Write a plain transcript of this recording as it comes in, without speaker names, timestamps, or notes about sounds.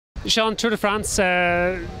Sean, Tour de France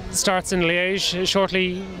starts in Liège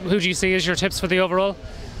shortly. Who do you see as your tips for the overall?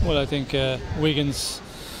 Well, I think Wiggins,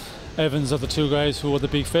 Evans are the two guys who are the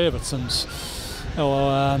big favourites, and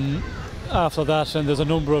after that, and there's a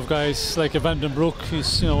number of guys like Van den Broek.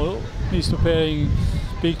 He's preparing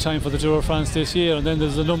big time for the Tour de France this year, and then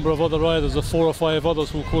there's a number of other riders, the 4 or 5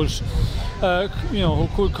 others who could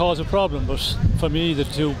cause a problem. But for me, the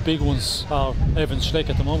two big ones are Evans,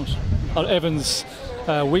 Schleck at the moment, or Evans,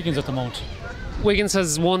 Wiggins at the moment. Wiggins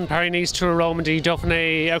has won Paris-Nice, Tour Romandie,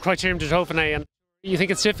 Dauphiné, Criterium de Dauphiné, and you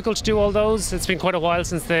think it's difficult to do all those? It's been quite a while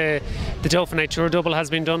since the Dauphiné Tour double has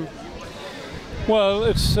been done. Well,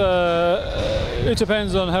 it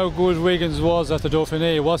depends on how good Wiggins was at the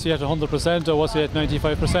Dauphiné. Was he at 100% or was he at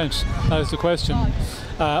 95%? That is the question.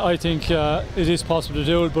 I think it is possible to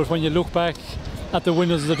do it, but when you look back at the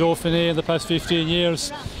winners of the Dauphiné in the past 15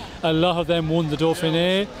 years, a lot of them won the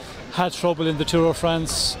Dauphiné, had trouble in the Tour of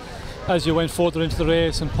France as you went further into the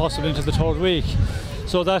race and possibly into the third week.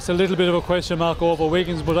 So that's a little bit of a question mark over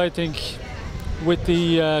Wiggins, but I think with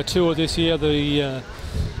the Tour this year, the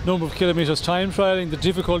number of kilometres time trialling, the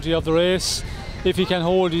difficulty of the race, if he can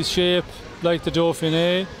hold his shape like the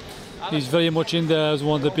Dauphiné, he's very much in there as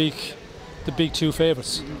one of the big two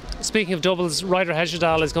favourites. Speaking of doubles, Ryder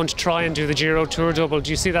Hesjedal is going to try and do the Giro Tour double. Do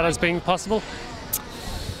you see that as being possible?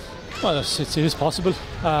 Well, it is possible.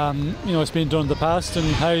 It's been done in the past, and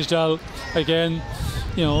Hesjedal, again,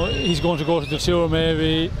 he's going to go to the Tour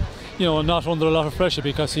maybe, not under a lot of pressure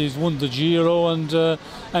because he's won the Giro, and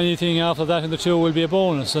anything after that in the Tour will be a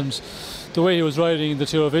bonus. And the way he was riding in the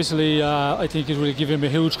Tour of Italy, I think it will give him a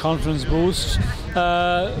huge confidence boost.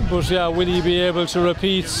 But yeah, will he be able to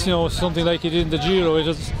repeat, something like he did in the Giro?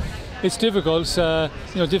 It's difficult.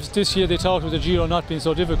 This year they talked about the Giro not being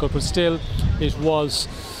so difficult, but still, it was,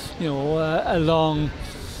 a long,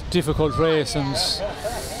 difficult race. And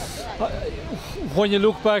when you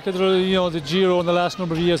look back at the Giro in the last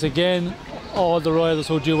number of years, again, all the riders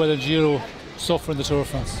who do well in Giro suffer in the Tour of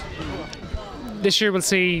France. This year we'll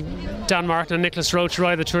see Dan Martin and Nicholas Roche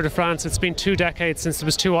ride the Tour de France. It's been 2 decades since there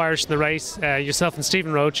was 2 Irish in the race, yourself and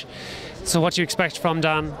Stephen Roche. So what do you expect from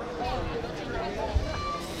Dan?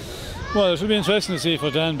 Well, it will be interesting to see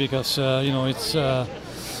for Dan because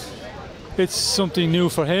it's something new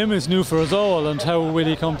for him, it's new for us all, and how will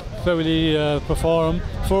he perform?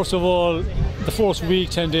 First of all, the first week,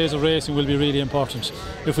 10 days of racing will be really important.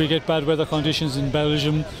 If we get bad weather conditions in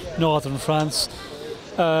Belgium, northern France,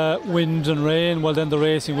 wind and rain, well then the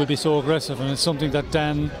racing will be so aggressive, and it's something that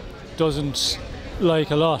Dan doesn't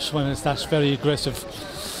like a lot when it's that very aggressive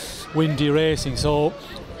windy racing. So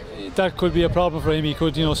that could be a problem for him. He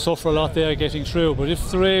could suffer a lot there getting through, but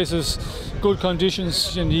if the race is good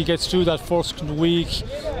conditions and he gets through that first week,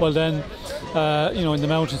 well then in the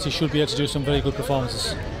mountains he should be able to do some very good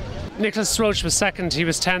performances. Nicholas Roche was second, he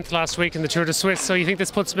was 10th last week in the Tour de Suisse, so you think this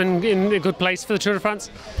puts him in a good place for the Tour de France?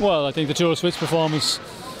 Well, I think the Tour de Suisse performance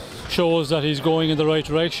shows that he's going in the right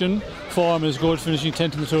direction. Form is good, finishing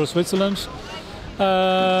 10th in the Tour of Switzerland.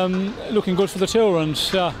 Looking good for the Tour, and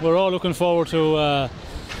yeah, we're all looking forward to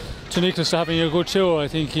Nicholas having a good Tour. I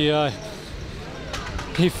think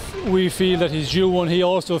we feel that he's due one, he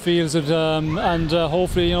also feels it, and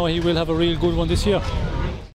hopefully he will have a real good one this year.